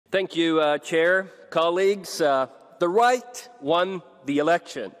Thank you, Chair. Colleagues, the right won the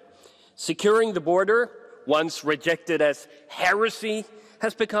election. Securing the border, once rejected as heresy,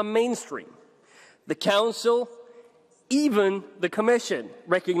 has become mainstream. The Council, even the Commission,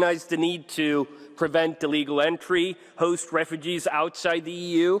 recognized the need to prevent illegal entry, host refugees outside the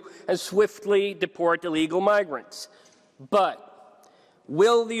EU, and swiftly deport illegal migrants. But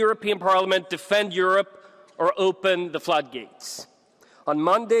will the European Parliament defend Europe or open the floodgates? On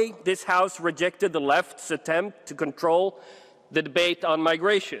Monday, this House rejected the left's attempt to control the debate on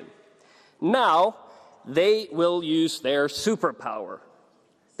migration. Now, they will use their superpower,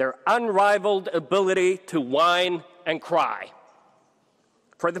 their unrivaled ability to whine and cry.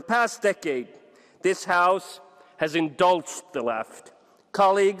 For the past decade, this House has indulged the left.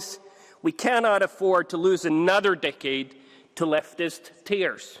 Colleagues, we cannot afford to lose another decade to leftist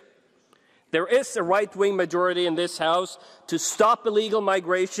tears. There is a right-wing majority in this House to stop illegal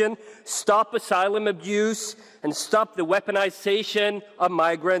migration, stop asylum abuse, and stop the weaponization of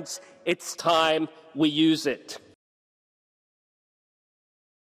migrants. It's time we use it.